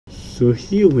So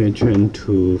here we are trying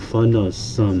to find out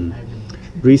some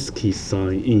risky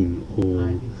sign-in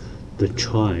or the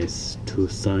choice to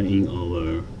sign in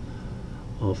our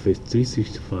Office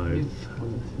 365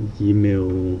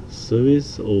 email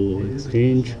service or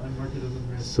exchange.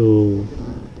 So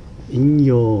in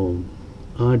your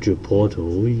Azure portal,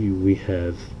 we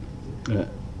have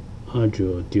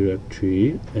Azure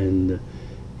directory, and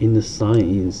in the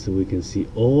sign-ins we can see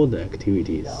all the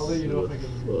activities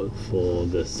for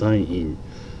the sign-in.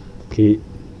 Okay,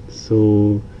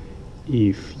 so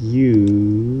if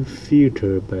you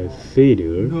filter by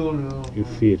failure,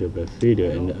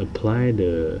 and apply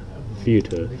the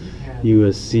filter, you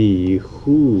will see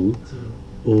who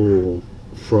or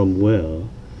from where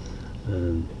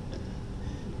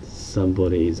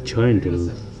somebody is trying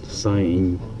to sign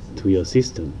in to your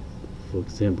system. For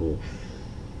example,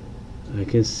 I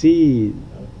can see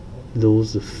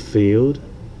those failed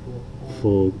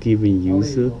for given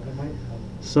user.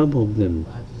 Some of them,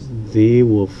 they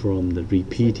were from the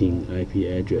repeating IP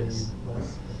address.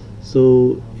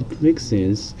 So it makes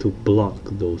sense to block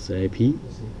those IP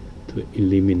to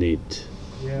eliminate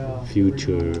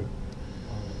future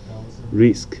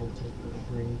risk.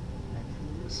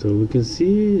 So we can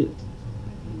see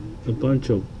a bunch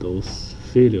of those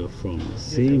failure from the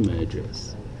same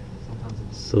address.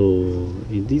 So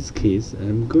in this case,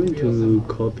 I'm going to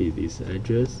copy this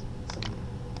address,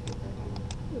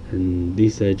 and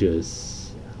this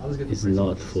address is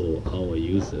not for our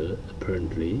user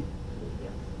apparently.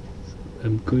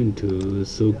 I'm going to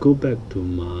go back to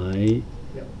my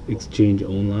Exchange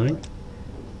Online.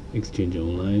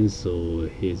 So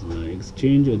here's my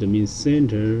Exchange admin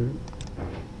center.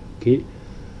 Okay,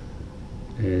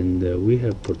 and we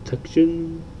have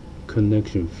protection,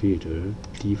 connection filter,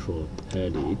 default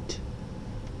edit.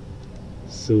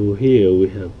 So here we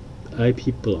have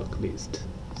IP block list.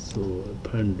 So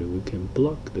apparently we can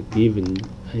block the given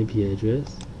IP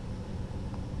address.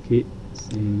 Okay,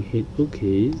 so hit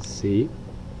OK, save.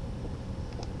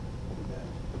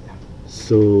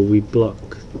 So we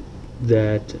block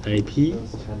that IP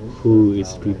who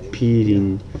is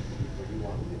repeating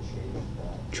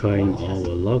trying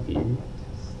our login.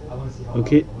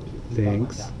 Okay,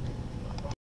 thanks.